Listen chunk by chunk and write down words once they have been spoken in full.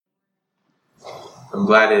I'm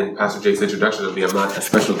glad in Pastor Jake's introduction of me, I'm not a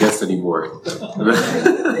special guest anymore.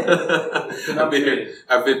 I've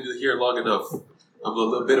been here long enough. I'm a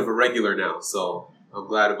little bit of a regular now, so I'm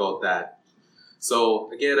glad about that. So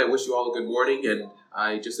again, I wish you all a good morning, and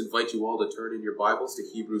I just invite you all to turn in your Bibles to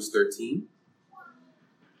Hebrews 13.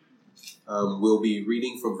 We'll be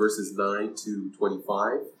reading from verses 9 to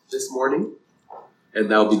 25 this morning, and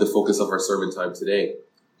that will be the focus of our sermon time today.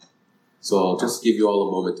 So I'll just give you all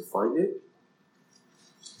a moment to find it.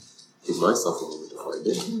 Give myself a moment to find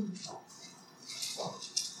it.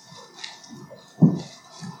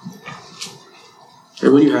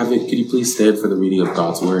 And when you have it, can you please stand for the reading of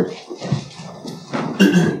God's Word?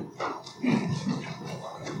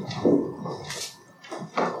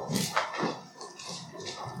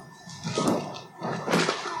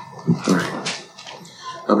 Alright.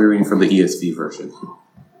 I'll be reading from the ESV version.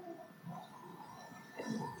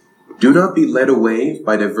 Do not be led away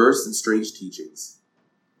by diverse and strange teachings.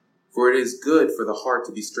 For it is good for the heart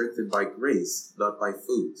to be strengthened by grace, not by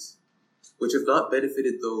foods, which have not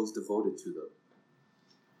benefited those devoted to them.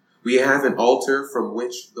 We have an altar from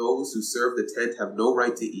which those who serve the tent have no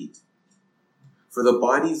right to eat. For the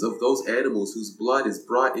bodies of those animals whose blood is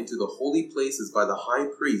brought into the holy places by the high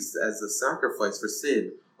priest as a sacrifice for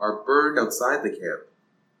sin are burned outside the camp.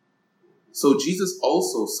 So Jesus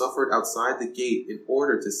also suffered outside the gate in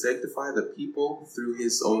order to sanctify the people through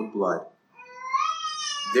his own blood.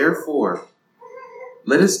 Therefore,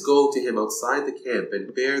 let us go to him outside the camp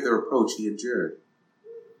and bear the reproach he endured.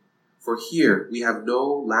 For here we have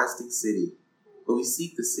no lasting city, but we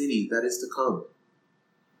seek the city that is to come.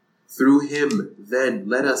 Through him, then,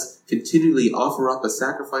 let us continually offer up a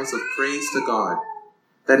sacrifice of praise to God.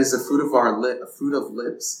 That is a fruit of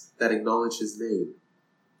lips that acknowledge his name.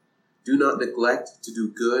 Do not neglect to do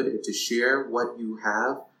good and to share what you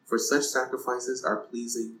have, for such sacrifices are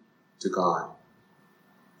pleasing to God.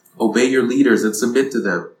 Obey your leaders and submit to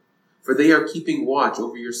them, for they are keeping watch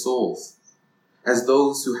over your souls, as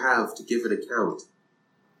those who have to give an account.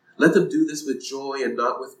 Let them do this with joy and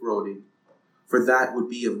not with groaning, for that would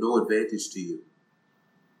be of no advantage to you.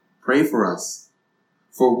 Pray for us,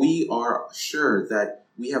 for we are sure that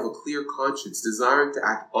we have a clear conscience, desiring to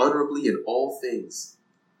act honorably in all things.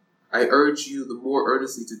 I urge you the more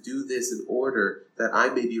earnestly to do this in order that I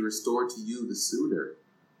may be restored to you the sooner.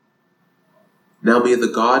 Now may the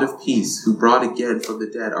God of peace, who brought again from the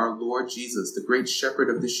dead our Lord Jesus, the great shepherd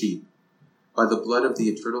of the sheep, by the blood of the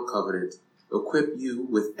eternal covenant, equip you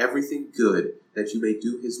with everything good that you may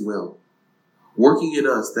do his will, working in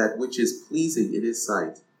us that which is pleasing in his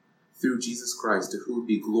sight, through Jesus Christ, to whom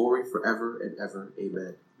be glory forever and ever.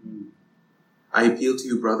 Amen. I appeal to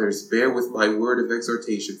you, brothers, bear with my word of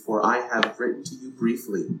exhortation, for I have written to you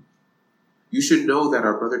briefly. You should know that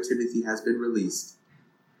our brother Timothy has been released,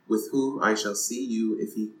 with whom I shall see you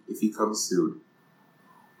if he comes soon.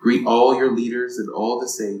 Greet all your leaders and all the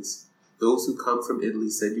saints. Those who come from Italy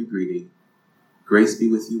send you greeting. Grace be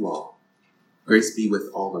with you all. Grace be with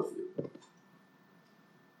all of you.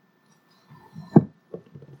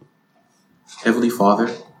 Heavenly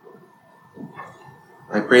Father,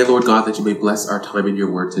 I pray, Lord God, that you may bless our time in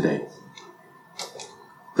your word today.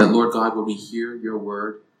 That, Lord God, when we hear your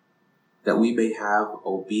word, that we may have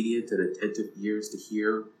obedient and attentive ears to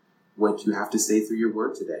hear what you have to say through your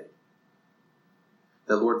word today.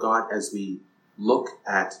 That, Lord God, as we look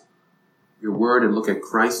at your word and look at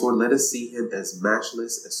Christ, Lord, let us see him as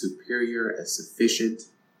matchless, as superior, as sufficient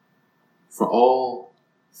for all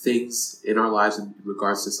things in our lives in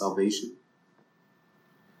regards to salvation.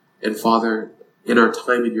 And Father, in our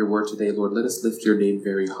time in your word today, Lord, let us lift your name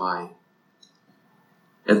very high.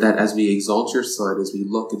 And that as we exalt your Son, as we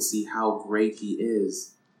look and see how great he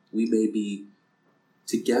is, we may be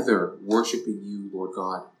together worshiping you, Lord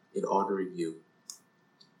God, and honoring you.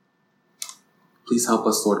 Please help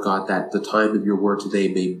us, Lord God, that the time in your word today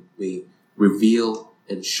may reveal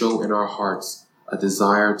and show in our hearts a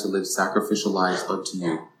desire to live sacrificial lives unto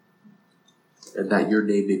you. And that your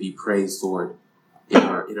name may be praised, Lord, in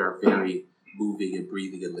our very moving and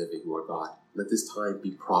breathing and living, Lord God. Let this time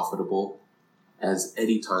be profitable as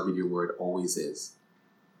any time in your word always is.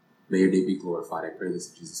 May your name be glorified. I pray this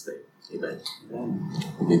in Jesus' name. Amen. Amen.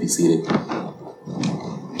 You may be seated.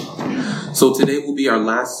 So today will be our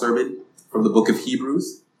last sermon from the book of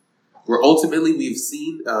Hebrews, where ultimately we've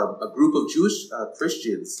seen a group of Jewish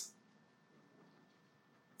Christians.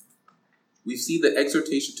 We've seen the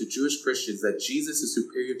exhortation to Jewish Christians that Jesus is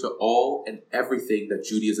superior to all and everything that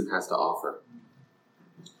Judaism has to offer.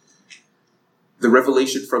 The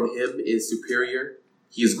revelation from him is superior.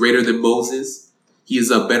 He is greater than Moses. He is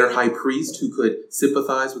a better high priest who could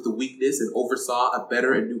sympathize with the weakness and oversaw a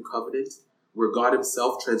better and new covenant where God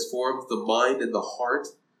himself transformed the mind and the heart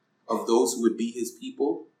of those who would be his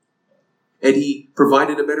people. And he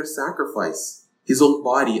provided a better sacrifice, his own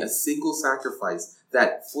body, a single sacrifice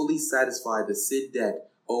that fully satisfied the sin debt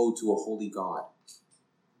owed to a holy God.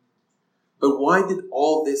 But why did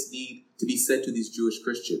all this need to be said to these Jewish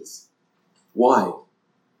Christians? Why?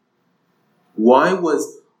 Why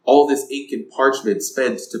was all this ink and parchment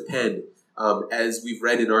spent to pen, as we've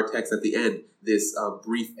read in our text at the end, this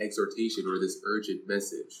brief exhortation or this urgent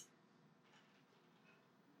message?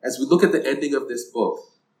 As we look at the ending of this book,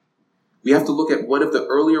 we have to look at one of the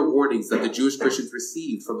earlier warnings that the Jewish Christians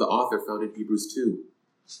received from the author found in Hebrews 2.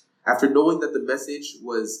 After knowing that the message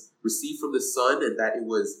was received from the Son and that it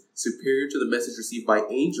was superior to the message received by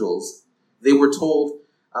angels, they were told,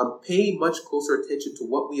 pay much closer attention to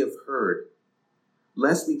what we have heard,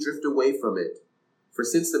 lest we drift away from it. For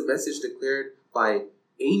since the message declared by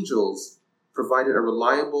angels proved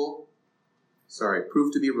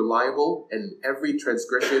to be reliable, and every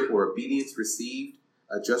transgression or obedience received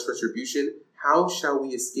a just retribution, how shall we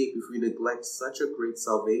escape if we neglect such a great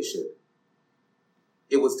salvation?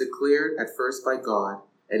 It was declared at first by God,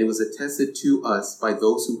 and it was attested to us by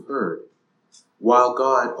those who heard, while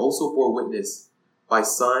God also bore witness by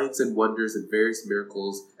signs and wonders and various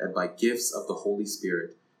miracles and by gifts of the Holy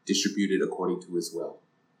Spirit distributed according to his will.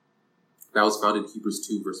 That was found in Hebrews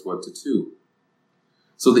 2, verse 1 to 2.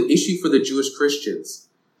 So the issue for the Jewish Christians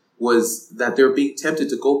was that they're being tempted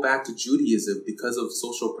to go back to Judaism because of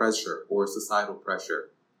social pressure or societal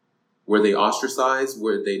pressure. Were they ostracized?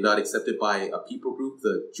 Were they not accepted by a people group,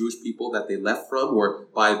 the Jewish people that they left from, or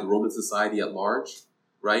by the Roman society at large?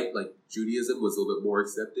 Right? Like Judaism was a little bit more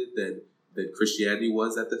accepted than Christianity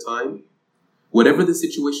was at the time. Whatever the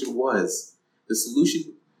situation was, the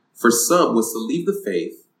solution for some was to leave the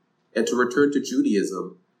faith and to return to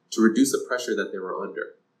Judaism to reduce the pressure that they were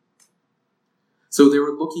under. So they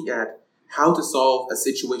were looking at how to solve a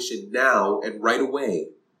situation now and right away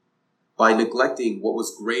by neglecting what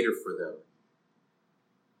was greater for them.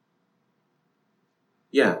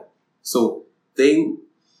 So they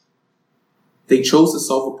chose to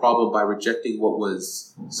solve a problem by rejecting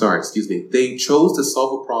They chose to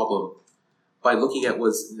solve a problem by looking at what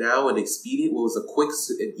was now an expedient, what was a quick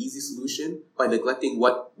and easy solution, by neglecting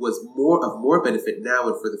what was of more benefit now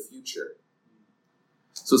and for the future.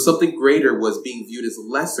 So something greater was being viewed as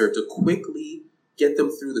lesser to quickly get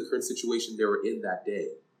them through the current situation they were in that day.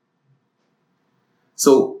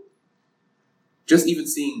 So just even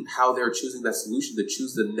seeing how they're choosing that solution, to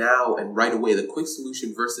choose the now and right away, the quick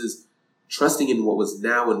solution versus trusting in what was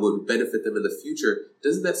now and what would benefit them in the future,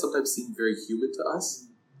 doesn't that sometimes seem very human to us?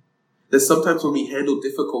 That sometimes when we handle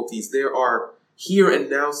difficulties, there are here and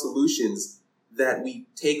now solutions that we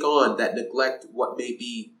take on that neglect what may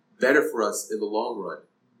be better for us in the long run.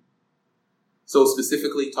 So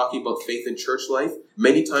specifically talking about faith in church life,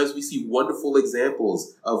 many times we see wonderful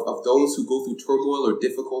examples of those who go through turmoil or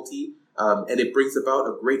difficulty, and it brings about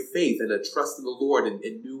a great faith and a trust in the Lord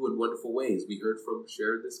in new and wonderful ways. We heard from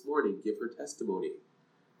Sharon this morning, give her testimony,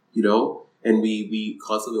 and we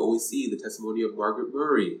constantly always see the testimony of Margaret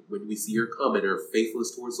Murray when we see her come and her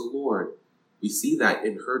faithfulness towards the Lord. We see that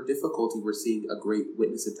in her difficulty, we're seeing a great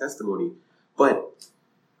witness and testimony. But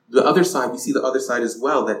the other side, we see the other side as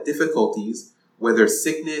well, that difficulties, whether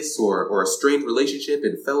sickness or a strained relationship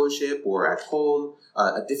in fellowship or at home,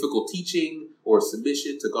 a difficult teaching or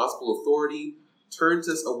submission to gospel authority, turns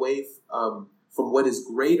us away from what is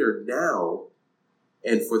greater now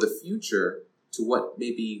and for the future to what may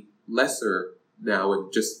be lesser now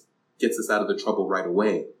and just gets us out of the trouble right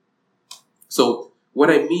away. So what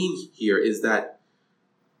I mean here is that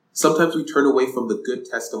sometimes we turn away from the good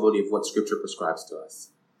testimony of what Scripture prescribes to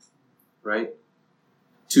us, right?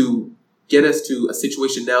 To get us to a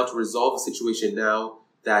situation now, to resolve a situation now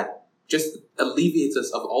that just alleviates us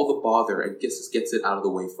of all the bother and gets it out of the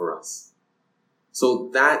way for us. So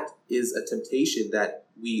that is a temptation that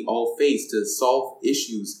we all face, to solve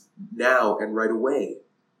issues now and right away,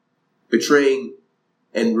 betraying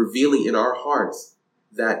and revealing in our hearts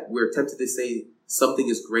that we're tempted to say something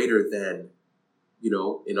is greater than,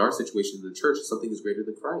 in our situation in the church, something is greater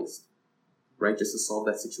than Christ, right? Just to solve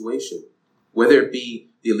that situation. Whether it be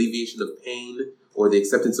the alleviation of pain or the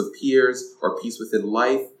acceptance of peers or peace within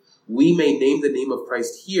life, we may name the name of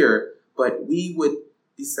Christ here, but we would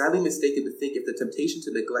be sadly mistaken to think if the temptation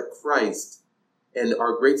to neglect Christ and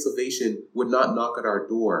our great salvation would not knock at our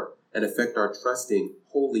door and affect our trusting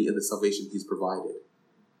wholly in the salvation he's provided.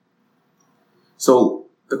 So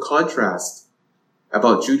the contrast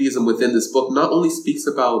about Judaism within this book not only speaks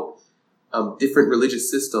about different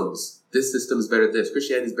religious systems. This system is better than this.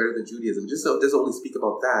 Christianity is better than Judaism. Just so it doesn't only speak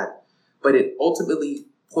about that, but it ultimately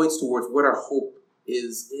points towards what our hope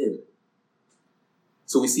is in.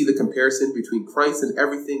 So we see the comparison between Christ and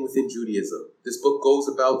everything within Judaism. This book goes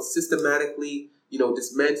about systematically,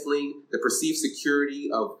 dismantling the perceived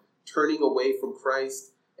security of turning away from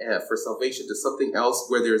Christ for salvation to something else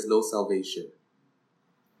where there is no salvation.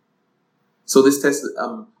 So this text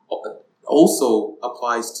also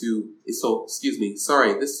applies to. This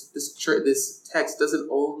text doesn't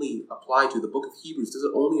only apply to the book of Hebrews.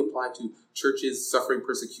 Doesn't only apply to churches suffering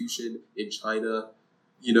persecution in China,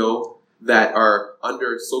 that are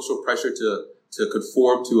under social pressure to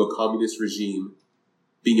conform to a communist regime,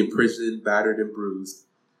 being imprisoned, battered, and bruised.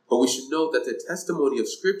 But we should note that the testimony of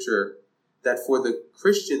Scripture that for the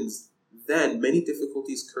Christians then many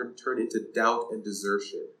difficulties can turn into doubt and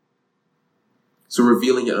desertion. So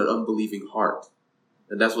revealing an unbelieving heart.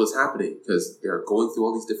 And that's what's happening, because they're going through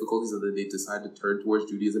all these difficulties and then they decide to turn towards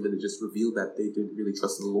Judaism, and it just revealed that they didn't really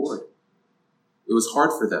trust in the Lord. It was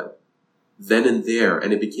hard for them then and there,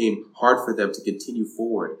 and it became hard for them to continue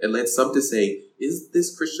forward. It led some to say, is this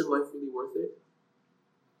Christian life really worth it?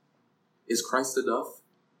 Is Christ enough?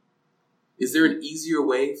 Is there an easier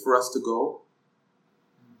way for us to go?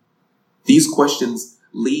 These questions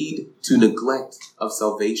lead to neglect of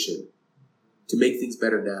salvation, to make things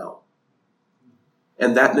better now.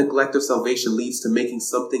 And that neglect of salvation leads to making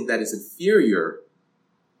something that is inferior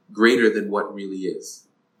greater than what really is.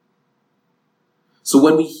 So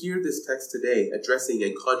when we hear this text today addressing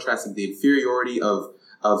and contrasting the inferiority of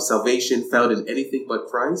salvation found in anything but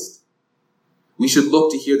Christ, we should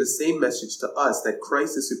look to hear the same message to us, that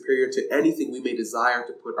Christ is superior to anything we may desire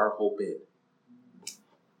to put our hope in.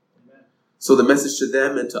 Amen. So the message to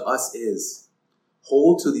them and to us is,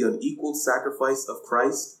 hold to the unequaled sacrifice of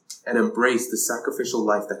Christ and embrace the sacrificial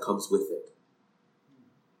life that comes with it.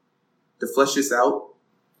 To flesh this out,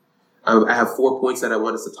 I have 4 points that I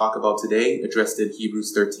want us to talk about today, addressed in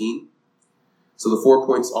Hebrews 13. So the 4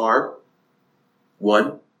 points are: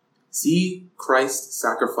 1, see Christ's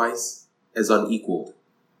sacrifice as unequaled.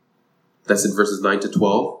 That's in verses 9 to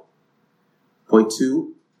 12. Point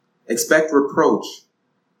 2, expect reproach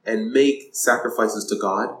and make sacrifices to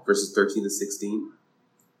God, verses 13 to 16.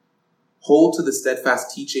 Hold to the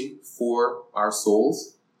steadfast teaching for our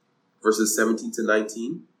souls, verses 17 to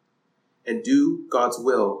 19. And do God's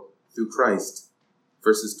will through Christ,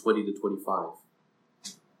 verses 20 to 25.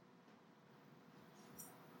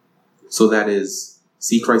 So that is,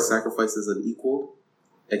 see Christ's sacrifice as unequaled,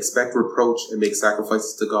 expect reproach and make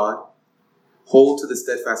sacrifices to God, hold to the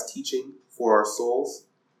steadfast teaching for our souls,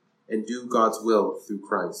 and do God's will through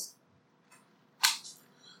Christ.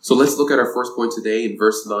 So let's look at our first point today in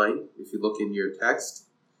verse 9, if you look in your text,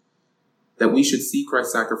 that we should see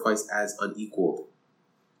Christ's sacrifice as unequaled.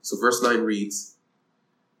 So verse 9 reads,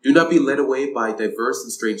 do not be led away by diverse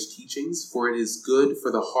and strange teachings, for it is good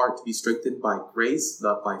for the heart to be strengthened by grace,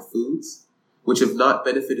 not by foods, which have not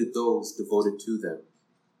benefited those devoted to them.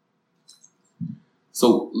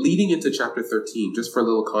 So leading into chapter 13, just for a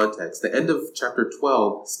little context, the end of chapter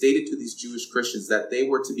 12 stated to these Jewish Christians that they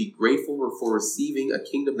were to be grateful for receiving a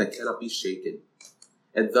kingdom that cannot be shaken.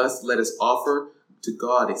 And thus let us offer to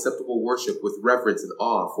God acceptable worship with reverence and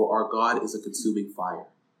awe, for our God is a consuming fire.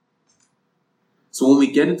 So when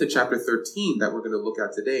we get into chapter 13 that we're going to look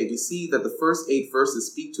at today, we see that the first 8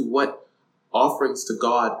 verses speak to what offerings to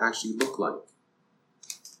God actually look like.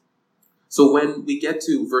 So when we get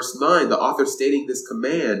to verse 9, the author stating this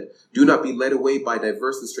command, do not be led away by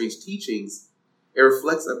diverse and strange teachings, it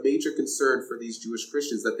reflects a major concern for these Jewish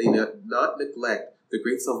Christians that they not neglect the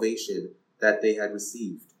great salvation that they had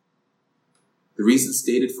received. The reason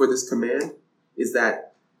stated for this command is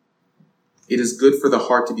that it is good for the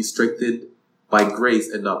heart to be strengthened by grace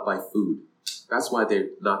and not by food. That's why they're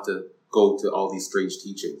not to go to all these strange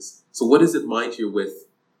teachings. So what is in mind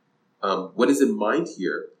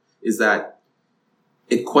here is that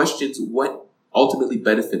it questions what ultimately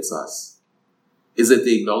benefits us. Is it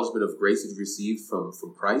the acknowledgement of grace that you've received from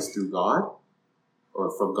Christ through God, or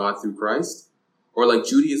from God through Christ? Or like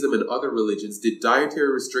Judaism and other religions, did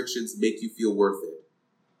dietary restrictions make you feel worth it?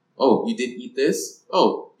 Oh, you didn't eat this?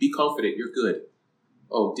 Oh, be confident, you're good.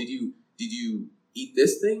 Oh, did you eat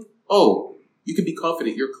this thing? Oh, you can be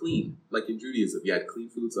confident, you're clean. Like in Judaism, you had clean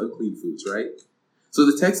foods, unclean foods, right? So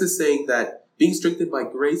the text is saying that being strengthened by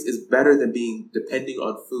grace is better than being depending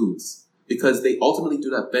on foods, because they ultimately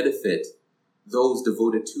do not benefit those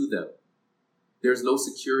devoted to them. There's no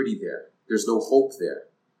security there. There's no hope there.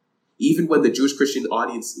 Even when the Jewish Christian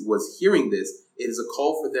audience was hearing this, it is a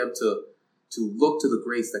call for them to look to the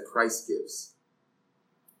grace that Christ gives.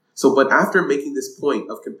 So, but after making this point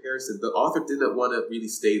of comparison, the author didn't want to really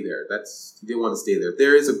stay there. He didn't want to stay there.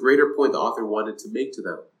 There is a greater point the author wanted to make to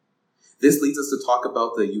them. This leads us to talk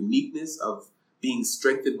about the uniqueness of being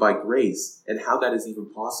strengthened by grace and how that is even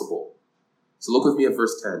possible. So look with me at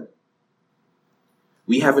verse 10.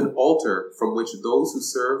 We have an altar from which those who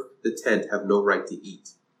serve the tent have no right to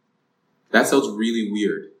eat. That sounds really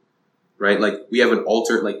weird, right? Like, we have an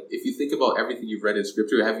altar. Like, if you think about everything you've read in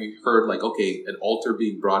scripture, have you heard, like, okay, an altar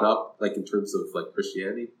being brought up, like, in terms of, like,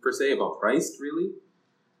 Christianity per se, about Christ, really?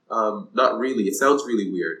 Not really. It sounds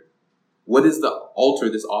really weird. What is the altar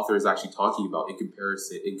this author is actually talking about in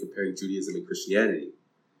comparing Judaism and Christianity?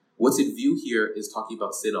 What's in view here is talking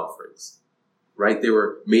about sin offerings, right? They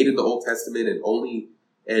were made in the Old Testament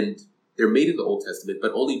and they're made in the Old Testament,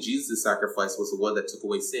 but only Jesus' sacrifice was the one that took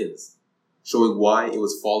away sins, showing why it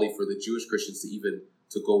was folly for the Jewish Christians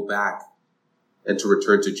to go back and to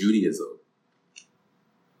return to Judaism.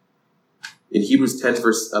 In Hebrews 10,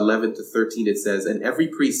 verse 11 to 13, it says, "And every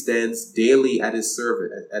priest stands daily at his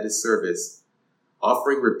service,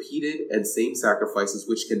 offering repeated and same sacrifices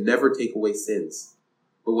which can never take away sins.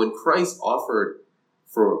 But when Christ offered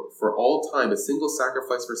for all time a single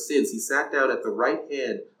sacrifice for sins, he sat down at the right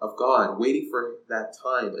hand of God, waiting for that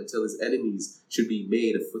time until his enemies should be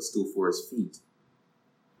made a footstool for his feet."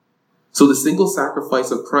 So the single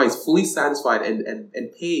sacrifice of Christ fully satisfied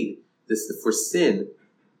and paid this for sin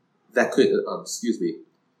that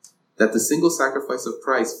the single sacrifice of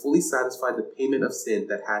Christ fully satisfied the payment of sin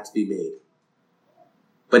that had to be made.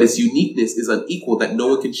 But its uniqueness is unequal, that no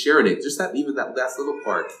one can share in it. Just that last little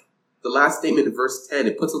part. The last statement in verse 10,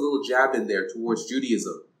 it puts a little jab in there towards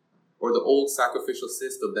Judaism, or the old sacrificial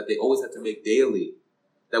system that they always had to make daily.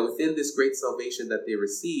 That within this great salvation that they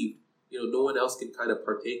received, no one else can kind of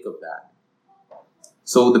partake of that.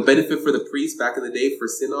 So the benefit for the priests back in the day for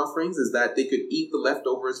sin offerings is that they could eat the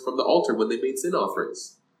leftovers from the altar when they made sin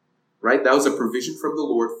offerings, right? That was a provision from the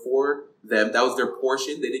Lord for them. That was their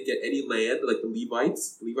portion. They didn't get any land, like the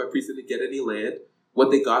Levites. The Levite priests didn't get any land. What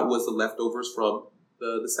they got was the leftovers from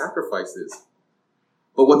the sacrifices.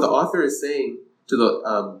 But what the author is saying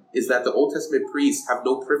is that the Old Testament priests have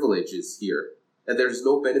no privileges here, and there's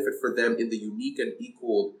no benefit for them in the unique and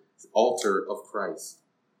equal altar of Christ.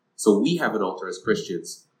 So we have an altar as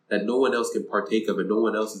Christians that no one else can partake of and no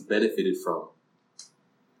one else is benefited from.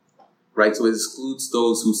 Right? So it excludes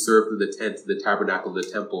those who serve in the tent, the tabernacle, the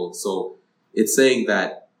temple. So it's saying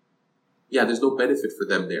that, there's no benefit for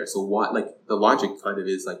them there. So why, the logic kind of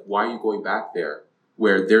is why are you going back there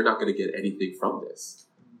where they're not going to get anything from this?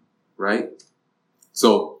 Right?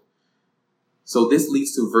 So this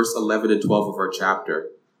leads to verse 11 and 12 of our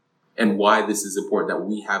chapter, and why this is important that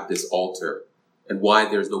we have this altar. And why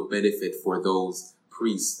there's no benefit for those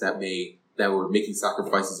priests that were making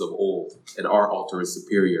sacrifices of old, and our altar is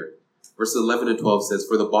superior. Verses 11 and 12 says,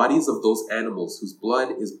 "For the bodies of those animals whose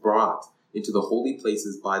blood is brought into the holy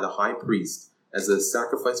places by the high priest as a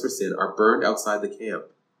sacrifice for sin are burned outside the camp.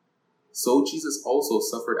 So Jesus also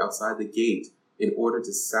suffered outside the gate in order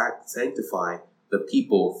to sanctify the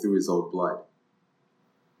people through his own blood."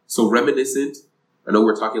 So reminiscent, I know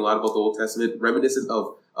we're talking a lot about the Old Testament, reminiscent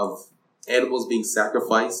of animals being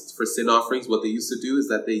sacrificed for sin offerings, what they used to do is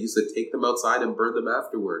that they used to take them outside and burn them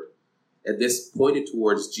afterward. And this pointed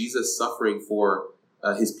towards Jesus suffering for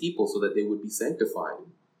his people so that they would be sanctified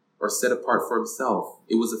or set apart for himself.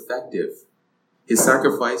 It was effective. His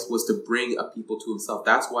sacrifice was to bring a people to himself.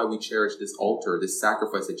 That's why we cherish this altar, this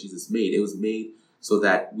sacrifice that Jesus made. It was made so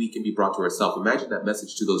that we can be brought to ourselves. Imagine that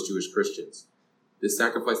message to those Jewish Christians. This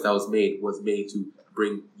sacrifice that was made to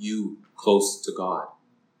bring you close to God.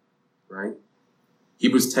 Right?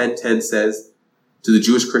 Hebrews 10:10 says to the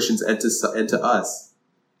Jewish Christians and to us,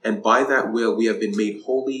 "And by that will we have been made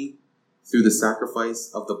holy through the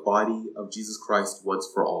sacrifice of the body of Jesus Christ once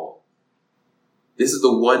for all." This is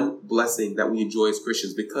the one blessing that we enjoy as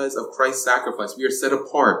Christians. Because of Christ's sacrifice, we are set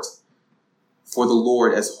apart for the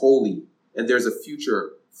Lord as holy, and there's a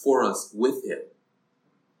future for us with him.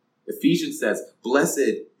 Ephesians says,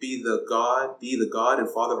 "Blessed be the God and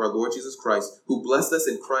Father of our Lord Jesus Christ, who blessed us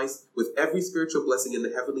in Christ with every spiritual blessing in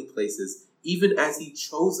the heavenly places, even as he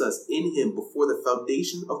chose us in him before the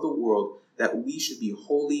foundation of the world, that we should be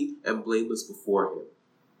holy and blameless before him."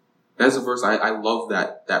 That's a verse, I love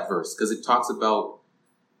that verse, because it talks about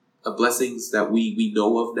blessings that we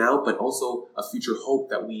know of now, but also a future hope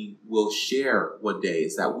that we will share one day,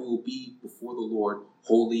 is that we will be before the Lord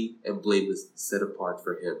holy and blameless, set apart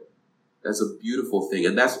for him. That's a beautiful thing.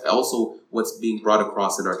 And that's also what's being brought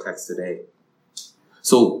across in our text today.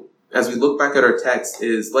 So as we look back at our text,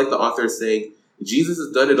 is like the author is saying, Jesus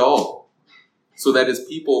has done it all so that his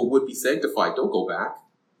people would be sanctified. Don't go back.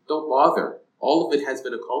 Don't bother. All of it has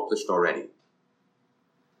been accomplished already.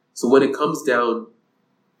 So what it comes down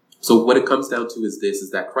to is this,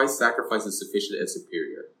 is that Christ's sacrifice is sufficient and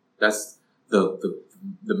superior. That's the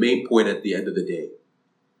main point at the end of the day.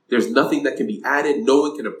 There's nothing that can be added. No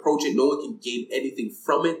one can approach it. No one can gain anything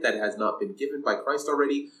from it that has not been given by Christ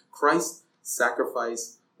already. Christ's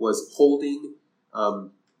sacrifice was wholly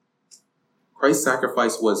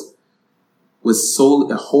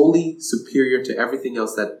superior to everything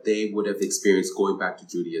else that they would have experienced going back to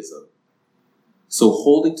Judaism. So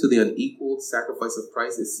holding to the unequaled sacrifice of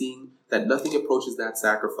Christ is seeing that nothing approaches that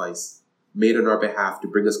sacrifice made on our behalf to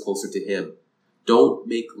bring us closer to Him. Don't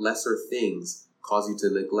make lesser things cause you to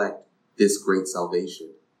neglect this great salvation.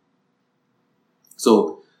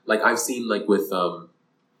 So, like I've seen, like with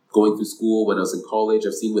going through school when I was in college,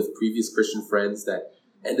 I've seen with previous Christian friends that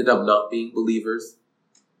ended up not being believers,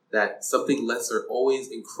 that something lesser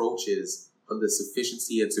always encroaches on the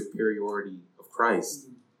sufficiency and superiority of Christ.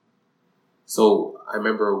 So I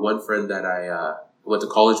remember one friend that I went to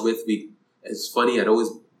college with. It's funny, I'd always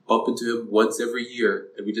bump into him once every year,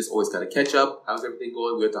 and we just always kind of catch up. How's everything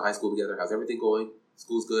going? We went to high school together. How's everything going?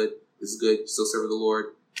 School's good. This is good. Still serving the Lord.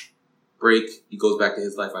 Break. He goes back to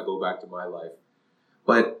his life. I go back to my life.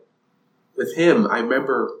 But with him, I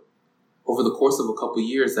remember over the course of a couple of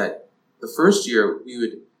years that the first year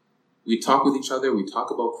we'd talk with each other. We'd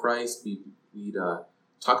talk about Christ. We'd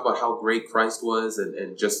talk about how great Christ was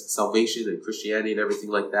and just salvation and Christianity and everything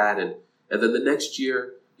like that. And then the next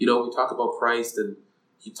year, we talk about Christ, and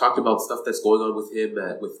he talked about stuff that's going on with him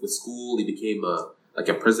with school. He became a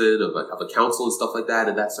president of a council and stuff like that.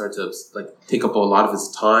 And that started to take up a lot of his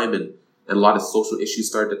time, and a lot of social issues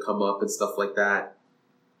started to come up and stuff like that.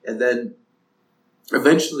 And then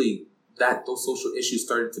eventually those social issues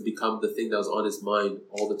started to become the thing that was on his mind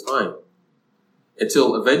all the time.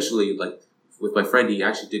 Until eventually, with my friend, he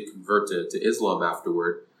actually did convert to Islam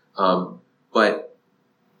afterward. But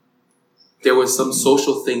there was some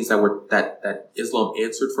social things that Islam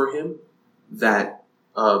answered for him that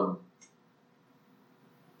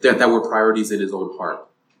were priorities in his own heart.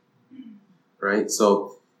 Right?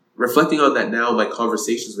 So reflecting on that now, my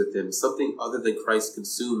conversations with him, something other than Christ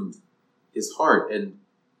consumed his heart. And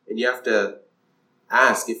you have to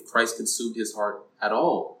ask if Christ consumed his heart at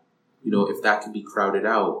all, if that can be crowded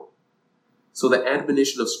out. So the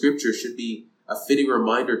admonition of Scripture should be a fitting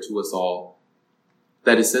reminder to us all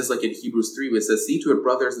that it says, like in Hebrews 3, where it says, "See to it,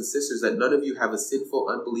 brothers and sisters, that none of you have a sinful,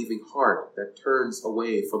 unbelieving heart that turns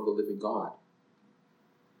away from the living God."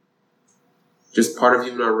 Just part of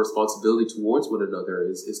even our responsibility towards one another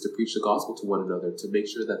is to preach the gospel to one another, to make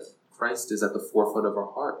sure that Christ is at the forefront of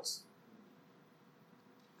our hearts.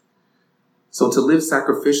 So to live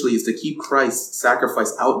sacrificially is to keep Christ's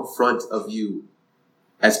sacrifice out in front of you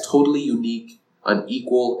as totally unique,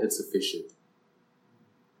 unequal, and sufficient.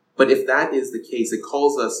 But if that is the case, it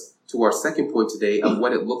calls us to our second point today of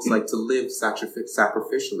what it looks like to live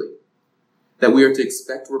sacrificially. That we are to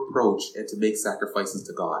expect reproach and to make sacrifices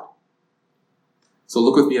to God. So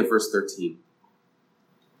look with me at verse 13.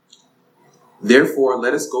 "Therefore,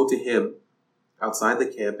 let us go to him outside the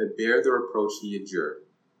camp and bear the reproach he endured."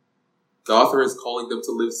 The author is calling them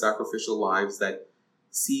to live sacrificial lives that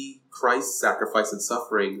see Christ's sacrifice and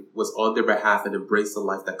suffering was on their behalf and embrace the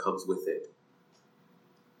life that comes with it.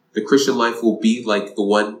 The Christian life will be like the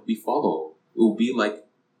one we follow. It will be like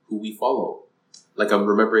who we follow. Like I'm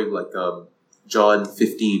remembering John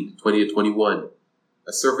 15, 20 to 21.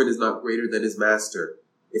 "A servant is not greater than his master.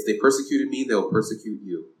 If they persecuted me, they will persecute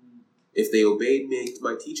you. If they obeyed me,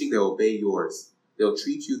 my teaching, they will obey yours. They will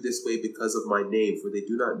treat you this way because of my name, for they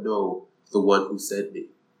do not know the one who sent me."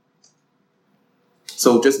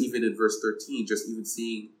 So just even in verse 13, just even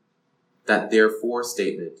seeing that therefore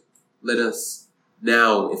statement, let us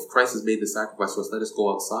now, if Christ has made the sacrifice for us, let us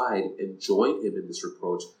go outside and join him in this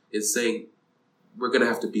reproach. It's saying we're going to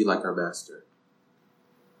have to be like our master.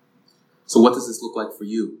 So what does this look like for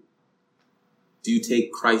you? Do you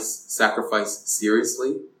take Christ's sacrifice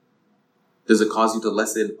seriously? Does it cause you to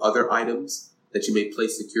lessen other items that you may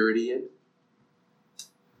place security in?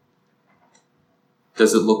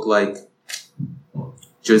 Does it look like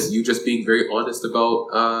just being very honest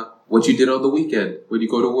about what you did on the weekend when you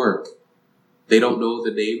go to work? They don't know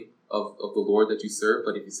the name of the Lord that you serve,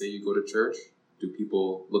 but if you say you go to church, do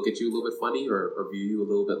people look at you a little bit funny or view you a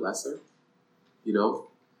little bit lesser?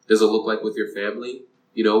 Does it look like with your family,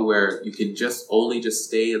 where you can just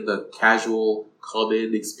stay in the casual,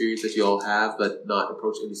 common experience that you all have, but not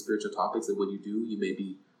approach any spiritual topics? And when you do, you may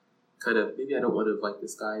be maybe I don't want to invite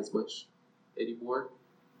this guy as much anymore.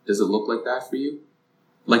 Does it look like that for you?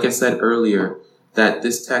 Like I said earlier, that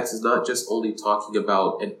this text is not just only talking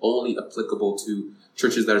about and only applicable to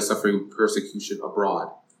churches that are suffering persecution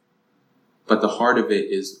abroad, but the heart of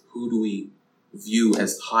it is, who do we view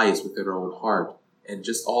as highest within our own heart, and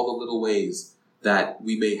just all the little ways that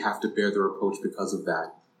we may have to bear the reproach because of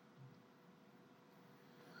that.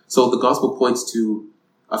 So the gospel points to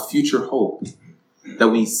a future hope that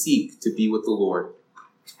we seek to be with the Lord.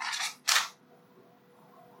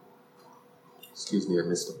 Excuse me, I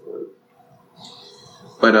missed a point.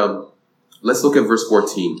 But let's look at verse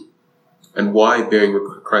 14 and why bearing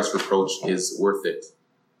Christ's reproach is worth it.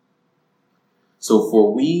 So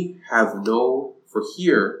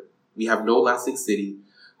here we have no lasting city,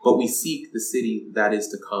 but we seek the city that is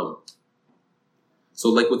to come. So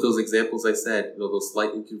like with those examples I said, those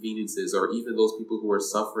slight inconveniences, or even those people who are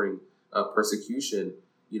suffering persecution,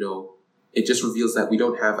 it just reveals that we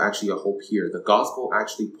don't have actually a hope here. The gospel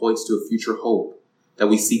actually points to a future hope, that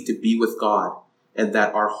we seek to be with God, and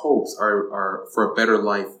that our hopes are for a better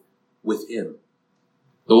life with Him.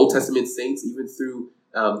 The Old Testament saints, even through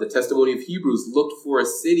the testimony of Hebrews, looked for a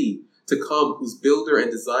city to come whose builder and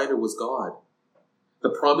designer was God. The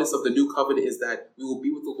promise of the new covenant is that we will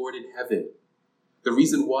be with the Lord in heaven. The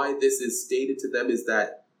reason why this is stated to them is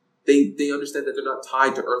that they understand that they're not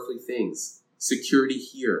tied to earthly things, security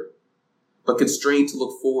here, but constrained to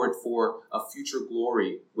look forward for a future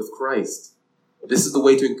glory with Christ. This is the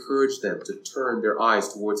way to encourage them to turn their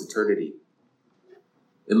eyes towards eternity.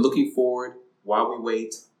 In looking forward, while we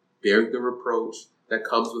wait, bearing the reproach that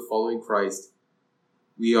comes with following Christ,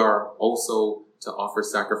 we are also to offer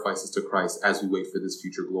sacrifices to Christ as we wait for this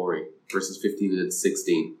future glory. Verses 15 and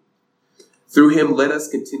 16. Through Him, let us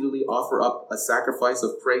continually offer up a sacrifice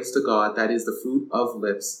of praise to God, that is the fruit of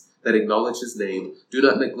lips that acknowledge His name. Do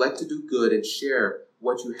not neglect to do good and share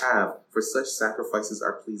what you have, for such sacrifices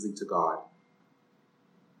are pleasing to God.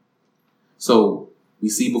 So we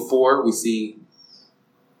see, bear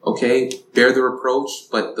the reproach,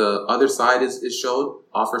 but the other side is shown,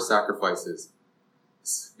 offer sacrifices.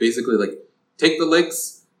 It's basically like, take the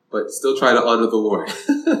licks, but still try to honor the Lord.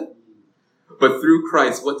 But through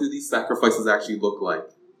Christ, what do these sacrifices actually look like?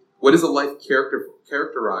 What is a life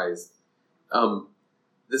characterized?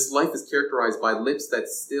 This life is characterized by lips that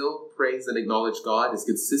still praise and acknowledge God, is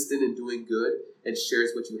consistent in doing good, and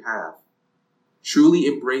shares what you have. Truly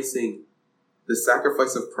embracing the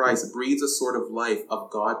sacrifice of Christ breeds a sort of life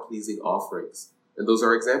of God-pleasing offerings. And those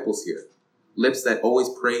are examples here. Lips that always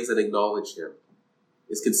praise and acknowledge Him.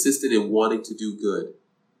 Is consistent in wanting to do good.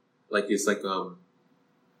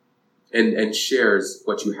 And shares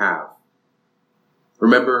what you have.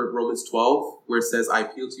 Remember Romans 12, where it says, I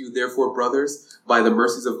appeal to you, therefore, brothers, by the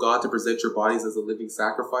mercies of God, to present your bodies as a living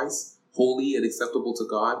sacrifice, holy and acceptable to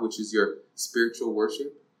God, which is your spiritual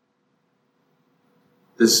worship.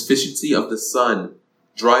 The sufficiency of the Son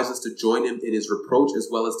drives us to join Him in His reproach, as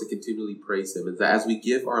well as to continually praise Him. And that as we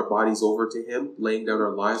give our bodies over to Him, laying down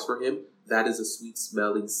our lives for Him, that is a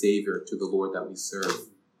sweet-smelling Savior to the Lord that we serve.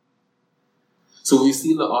 So we've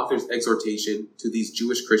seen the author's exhortation to these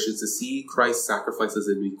Jewish Christians to see Christ's sacrifice as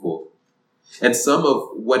an equal, and some of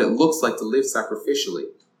what it looks like to live sacrificially.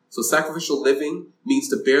 So sacrificial living means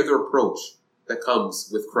to bear the reproach that comes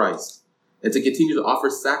with Christ, and to continue to offer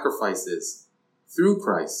sacrifices through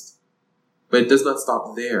Christ. But it does not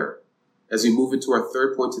stop there. As we move into our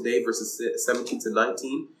third point today, verses 17 to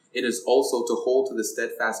 19, it is also to hold to the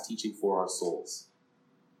steadfast teaching for our souls.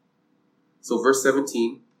 So verse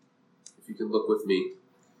 17, if you can look with me.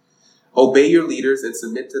 Obey your leaders and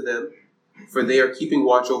submit to them, for they are keeping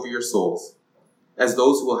watch over your souls, as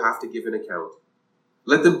those who will have to give an account.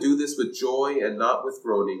 Let them do this with joy and not with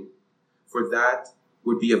groaning, for that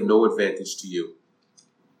would be of no advantage to you.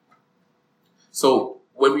 So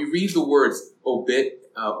when we read the words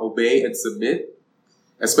obey and submit,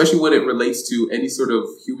 especially when it relates to any sort of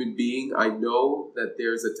human being, I know that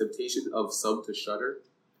there's a temptation of some to shudder.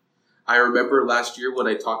 I remember last year when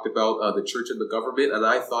I talked about the church and the government, and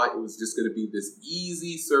I thought it was just going to be this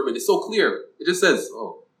easy sermon. It's so clear. It just says,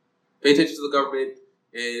 pay attention to the government,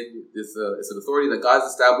 and it's an authority that God's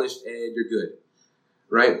established, and you're good,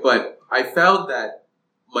 right? But I found that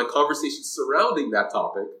my conversations surrounding that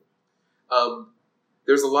topic,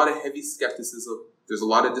 there's a lot of heavy skepticism. There's a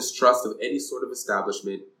lot of distrust of any sort of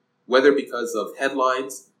establishment, whether because of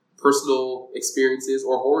headlines, personal experiences,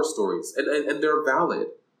 or horror stories. And they're valid.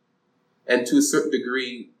 And to a certain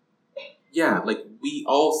degree, we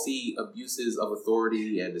all see abuses of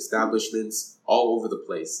authority and establishments all over the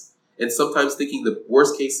place. And sometimes thinking the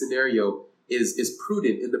worst case scenario is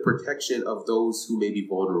prudent in the protection of those who may be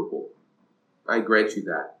vulnerable. I grant you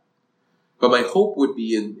that. But my hope would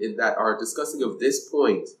be in that our discussing of this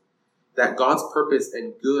point that God's purpose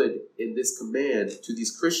and good in this command to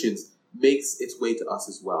these Christians makes its way to us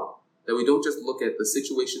as well. That we don't just look at the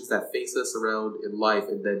situations that face us around in life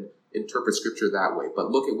and then interpret Scripture that way,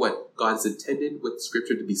 but look at what God has intended with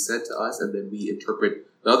Scripture to be sent to us, and then we interpret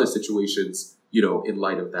the other situations, in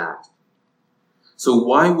light of that. So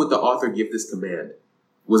why would the author give this command?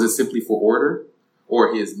 Was it simply for order,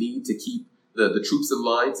 or his need to keep the troops in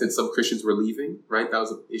line since some Christians were leaving, right? That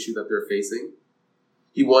was an issue that they're facing.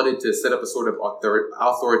 He wanted to set up a sort of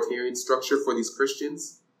authoritarian structure for these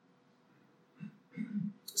Christians.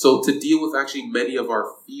 So to deal with actually many of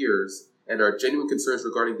our fears and our genuine concerns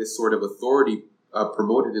regarding this sort of authority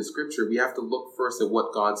promoted in Scripture, we have to look first at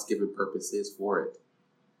what God's given purpose is for it.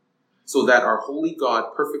 So that our holy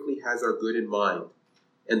God perfectly has our good in mind.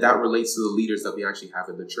 And that relates to the leaders that we actually have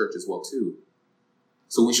in the church as well too.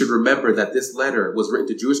 So we should remember that this letter was written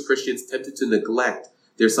to Jewish Christians tempted to neglect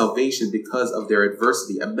their salvation because of their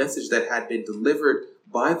adversity, a message that had been delivered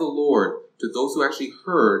by the Lord to those who actually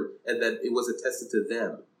heard, and that it was attested to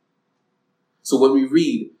them. So when we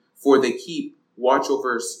read, for they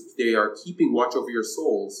are keeping watch over your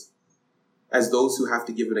souls as those who have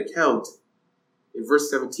to give an account, in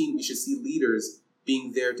verse 17, we should see leaders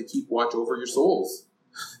being there to keep watch over your souls.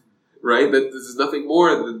 Right? That this is nothing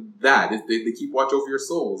more than that. They keep watch over your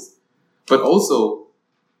souls. But also,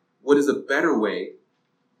 what is a better way?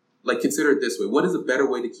 Like, consider it this way. What is a better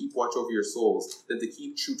way to keep watch over your souls than to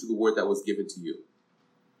keep true to the word that was given to you?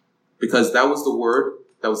 Because that was the word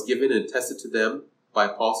that was given and attested to them by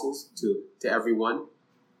apostles to everyone.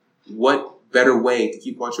 What better way to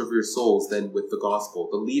keep watch over your souls than with the gospel?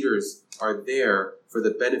 The leaders are there for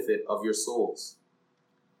the benefit of your souls.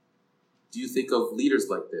 Do you think of leaders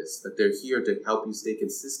like this, that they're here to help you stay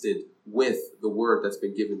consistent with the word that's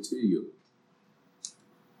been given to you?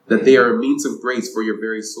 That they are a means of grace for your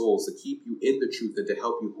very souls, to keep you in the truth and to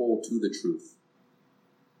help you hold to the truth.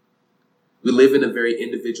 We live in a very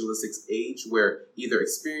individualistic age where either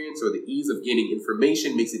experience or the ease of gaining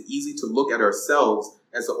information makes it easy to look at ourselves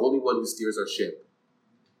as the only one who steers our ship.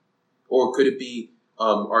 Or could it be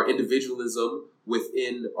our individualism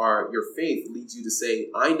within your faith leads you to say,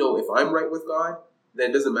 I know if I'm right with God, then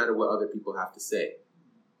it doesn't matter what other people have to say.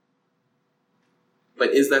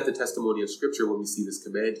 But is that the testimony of Scripture when we see this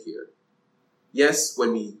command here? Yes,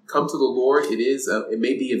 when we come to the Lord, it's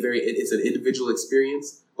an individual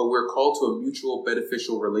experience, but we're called to a mutual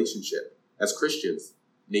beneficial relationship as Christians,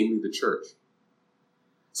 namely the church.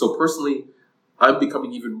 So personally, I'm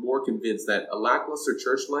becoming even more convinced that a lackluster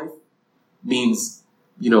church life means,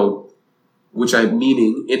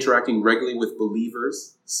 meaning interacting regularly with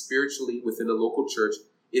believers spiritually within a local church,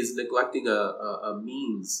 is neglecting a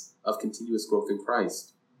means of continuous growth in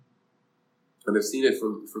Christ. And I've seen it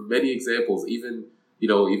from many examples, even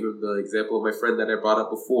the example of my friend that I brought up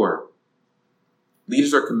before.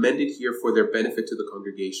 Leaders are commended here for their benefit to the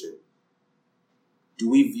congregation. Do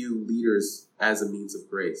we view leaders as a means of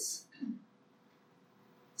grace?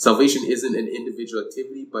 Salvation isn't an individual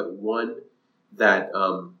activity, but one that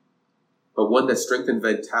strength and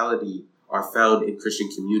vitality are found in Christian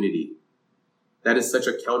community. That is such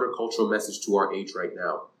a countercultural message to our age right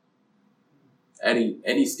now.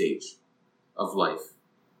 Any stage of life.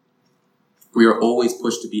 We are always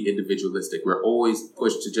pushed to be individualistic. We're always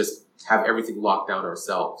pushed to just have everything locked down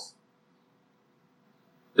ourselves.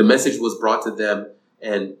 The message was brought to them,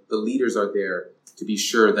 and the leaders are there to be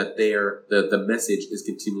sure that the message is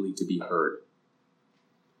continually to be heard.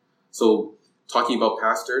 So, talking about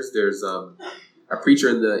pastors, there's a preacher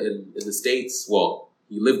in the States. Well,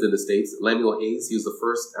 he lived in the States. Lemuel Hayes. He was the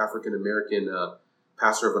first African American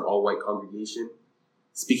pastor of an all-white congregation.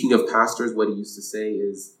 Speaking of pastors, what he used to say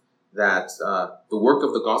is that the work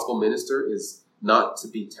of the gospel minister is not to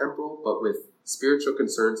be temporal, but with spiritual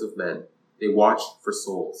concerns of men. They watch for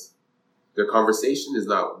souls. Their conversation is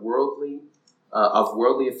not of worldly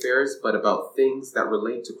affairs, but about things that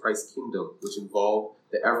relate to Christ's kingdom, which involve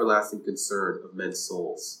the everlasting concern of men's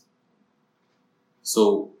souls.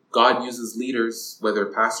 So God uses leaders, whether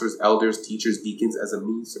pastors, elders, teachers, deacons, as a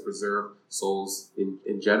means to preserve souls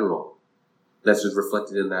in general. That's just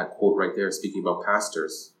reflected in that quote right there, speaking about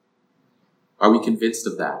pastors. Are we convinced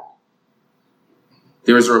of that?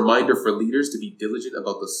 There is a reminder for leaders to be diligent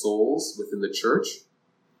about the souls within the church,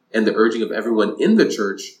 and the urging of everyone in the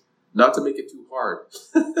church not to make it too hard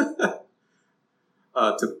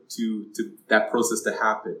to that process to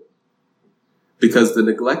happen. Because the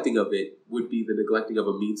neglecting of it would be the neglecting of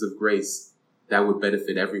a means of grace that would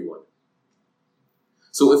benefit everyone.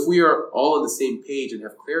 So if we are all on the same page and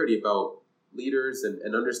have clarity about leaders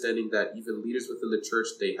and understanding that even leaders within the church,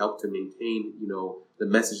 they help to maintain, the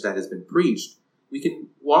message that has been preached, We can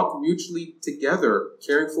walk mutually together,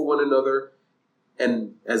 caring for one another,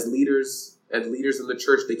 and as leaders in the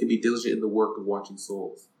church, they can be diligent in the work of watching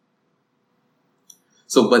souls.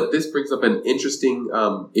 So, but this brings up an interesting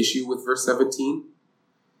issue with verse 17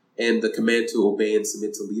 and the command to obey and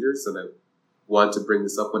submit to leaders. And I wanted to bring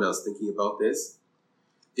this up when I was thinking about this.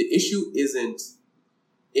 The issue isn't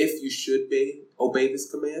if you should obey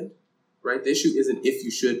this command, right? The issue isn't if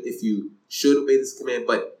you should obey this command,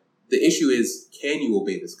 but the issue is, can you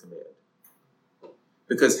obey this command?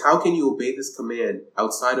 Because how can you obey this command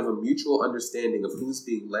outside of a mutual understanding of who's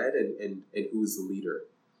being led and who is the leader?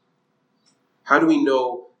 How do we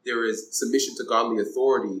know there is submission to godly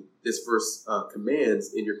authority, this verse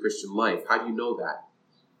commands, in your Christian life? How do you know that?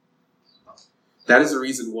 That is the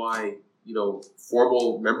reason why,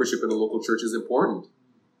 formal membership in a local church is important,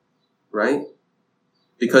 right?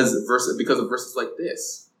 Because of verses like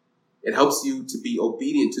this. It helps you to be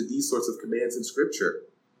obedient to these sorts of commands in Scripture,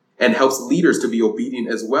 and helps leaders to be obedient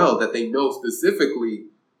as well, that they know specifically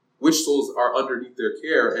which souls are underneath their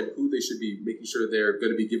care and who they should be making sure they're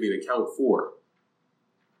going to be giving an account for.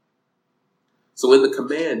 So in the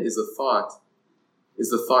command is the thought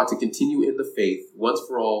to continue in the faith once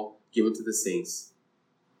for all given to the saints.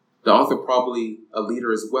 The author, probably a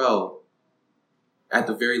leader as well, at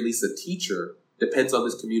the very least a teacher, depends on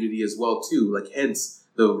this community as well too. Like hence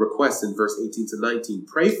the request in verse 18 to 19,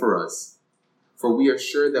 pray for us, for we are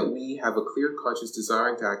sure that we have a clear conscience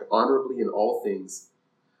desiring to act honorably in all things.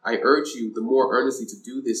 I urge you the more earnestly to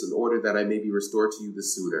do this in order that I may be restored to you the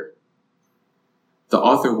sooner. The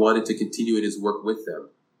author wanted to continue in his work with them.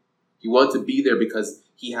 He wanted to be there because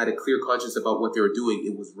he had a clear conscience about what they were doing.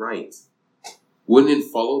 It was right. Wouldn't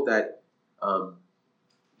it follow that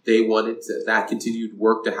they wanted that continued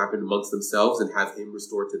work to happen amongst themselves and have him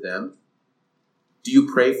restored to them? Do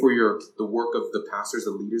you pray for the work of the pastors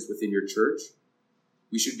and leaders within your church?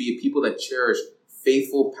 We should be a people that cherish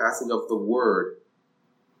faithful passing of the word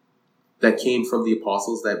that came from the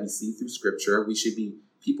apostles that we see through Scripture. We should be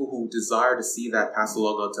people who desire to see that pass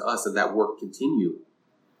along onto us and that work continue.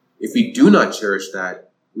 If we do not cherish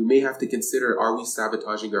that, we may have to consider, are we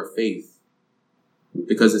sabotaging our faith?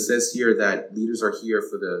 Because it says here that leaders are here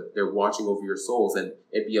they're watching over your souls, and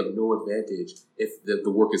it'd be of no advantage if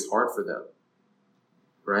the work is hard for them.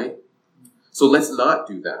 Right? So let's not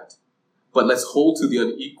do that. But let's hold to the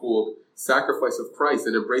unequaled sacrifice of Christ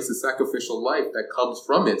and embrace the sacrificial life that comes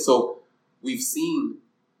from it. So we've seen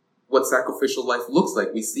what sacrificial life looks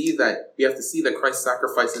like. We have to see that Christ's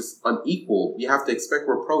sacrifice is unequal. We have to expect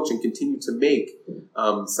reproach and continue to make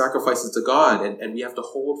sacrifices to God. And we have to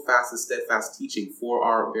hold fast and steadfast teaching for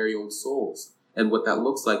our very own souls. And what that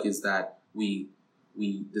looks like is that we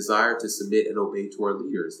desire to submit and obey to our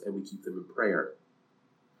leaders, and we keep them in prayer.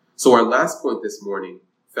 So our last point this morning,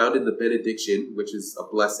 found in the benediction, which is a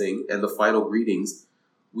blessing, and the final greetings,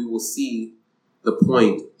 we will see the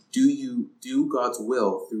point, do you do God's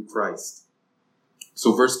will through Christ?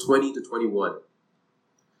 So verse 20 to 21.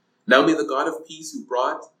 Now may the God of peace, who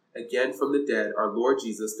brought again from the dead our Lord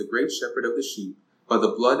Jesus, the great shepherd of the sheep, by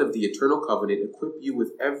the blood of the eternal covenant, equip you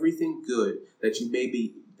with everything good, that you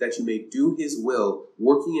may do his will,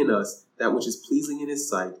 working in us that which is pleasing in his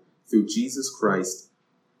sight, through Jesus Christ,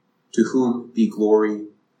 to whom be glory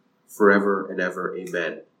forever and ever.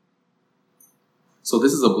 Amen. So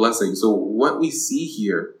this is a blessing. So what we see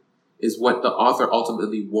here is what the author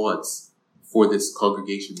ultimately wants for this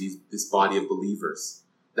congregation, this body of believers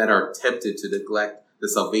that are tempted to neglect the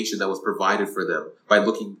salvation that was provided for them by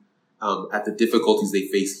looking at the difficulties they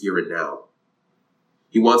face here and now.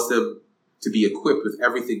 He wants them to be equipped with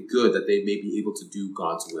everything good that they may be able to do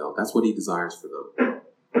God's will. That's what he desires for them.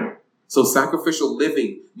 So sacrificial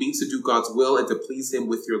living means to do God's will and to please him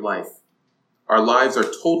with your life. Our lives are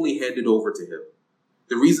totally handed over to him.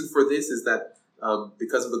 The reason for this is that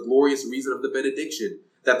because of the glorious reason of the benediction,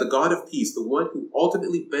 that the God of peace, the one who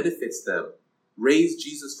ultimately benefits them, raised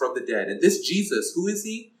Jesus from the dead. And this Jesus, who is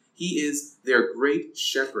he? He is their great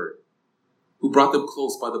shepherd who brought them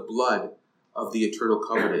close by the blood of the eternal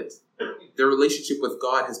covenant. Their relationship with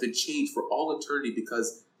God has been changed for all eternity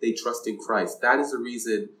because they trust in Christ. That is the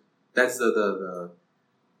reason. That's the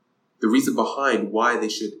reason behind why they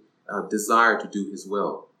should desire to do his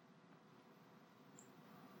will.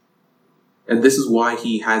 And this is why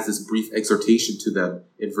he has this brief exhortation to them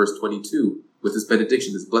in verse 22 with this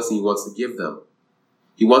benediction, this blessing he wants to give them.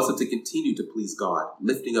 He wants them to continue to please God,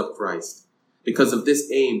 lifting up Christ. Because of this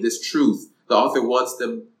aim, this truth, the author wants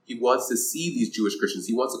to see these Jewish Christians.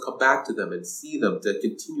 He wants to come back to them and see them to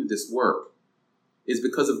continue this work. It's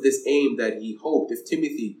because of this aim that he hoped if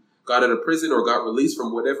Timothy got out of prison or got released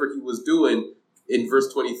from whatever he was doing, in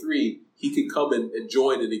verse 23, he could come and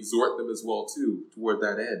join and exhort them as well too, toward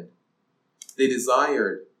that end. They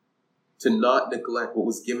desired to not neglect what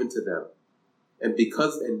was given to them. And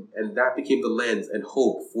that became the lens and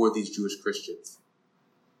hope for these Jewish Christians.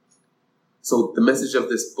 So the message of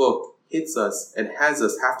this book hits us and has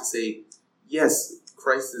us have to say, yes,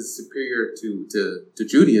 Christ is superior to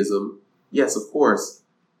Judaism. Yes, of course.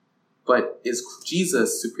 But is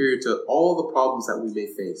Jesus superior to all the problems that we may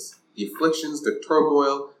face? The afflictions, the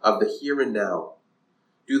turmoil of the here and now?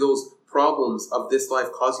 Do those problems of this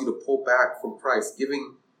life cause you to pull back from Christ,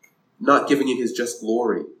 not giving him his just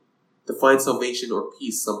glory, to find salvation or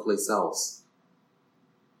peace someplace else?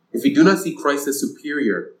 If we do not see Christ as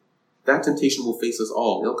superior, that temptation will face us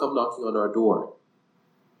all. It'll come knocking on our door.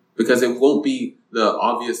 Because it won't be the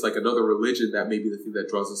obvious, like another religion that may be the thing that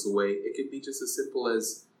draws us away. It can be just as simple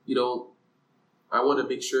as, I want to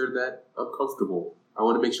make sure that I'm comfortable. I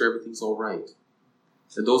want to make sure everything's all right.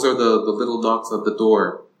 And those are the little knocks on the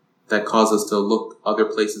door that cause us to look other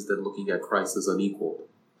places than looking at Christ as unequaled.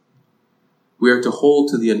 We are to hold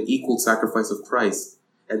to the unequaled sacrifice of Christ,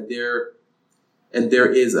 and there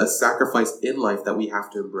is a sacrifice in life that we have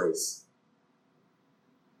to embrace.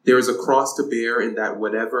 There is a cross to bear in that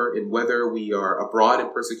whether we are abroad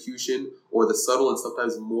in persecution or the subtle and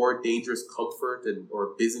sometimes more dangerous comfort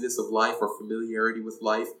or busyness of life or familiarity with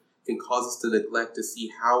life can cause us to neglect to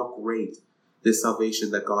see how great this salvation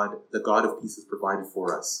that the God of peace has provided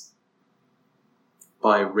for us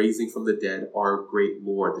by raising from the dead our great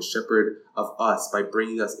Lord, the shepherd of us, by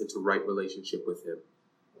bringing us into right relationship with him.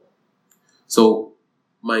 So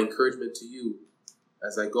my encouragement to you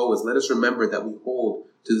as I go is, let us remember that we hold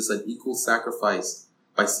to this unequal sacrifice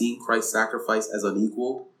by seeing Christ's sacrifice as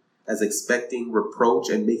unequaled, as expecting reproach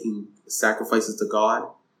and making sacrifices to God,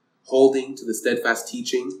 holding to the steadfast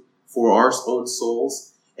teaching for our own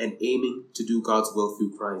souls, and aiming to do God's will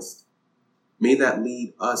through Christ. May that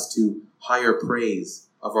lead us to higher praise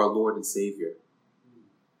of our Lord and Savior.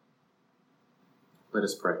 Let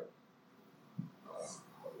us pray.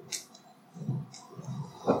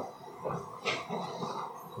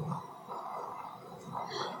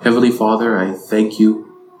 Heavenly Father, I thank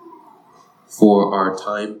you for our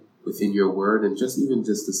time within your word, and just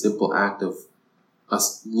the simple act of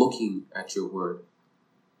us looking at your word.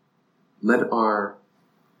 Let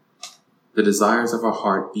the desires of our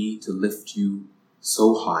heart be to lift you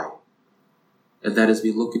so high, and that as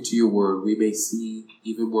we look into your word, we may see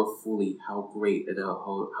even more fully how great and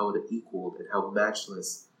how unequaled and how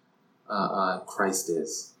matchless Christ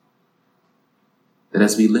is. That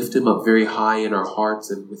as we lift him up very high in our hearts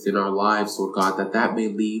and within our lives, Lord God, that may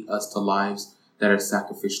lead us to lives that are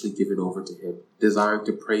sacrificially given over to him, desiring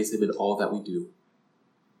to praise him in all that we do.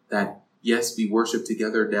 That, yes, we worship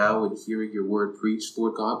together now in hearing your word preached,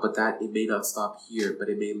 Lord God, but that it may not stop here, but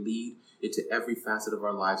it may lead into every facet of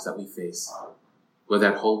our lives that we face.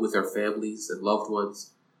 Whether at home with our families and loved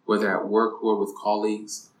ones, whether at work, Lord, with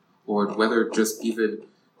colleagues, Lord, whether just even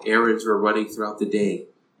errands we're running throughout the day.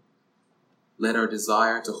 Let our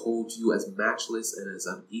desire to hold you as matchless and as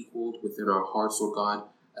unequaled within our hearts, Lord God,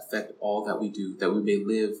 affect all that we do, that we may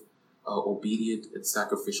live obedient and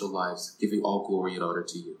sacrificial lives, giving all glory and honor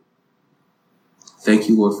to you. Thank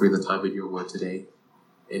you, Lord, for the time in your word today.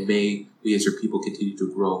 And may we as your people continue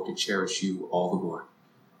to grow, to cherish you all the more.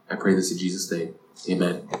 I pray this in Jesus' name.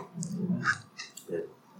 Amen.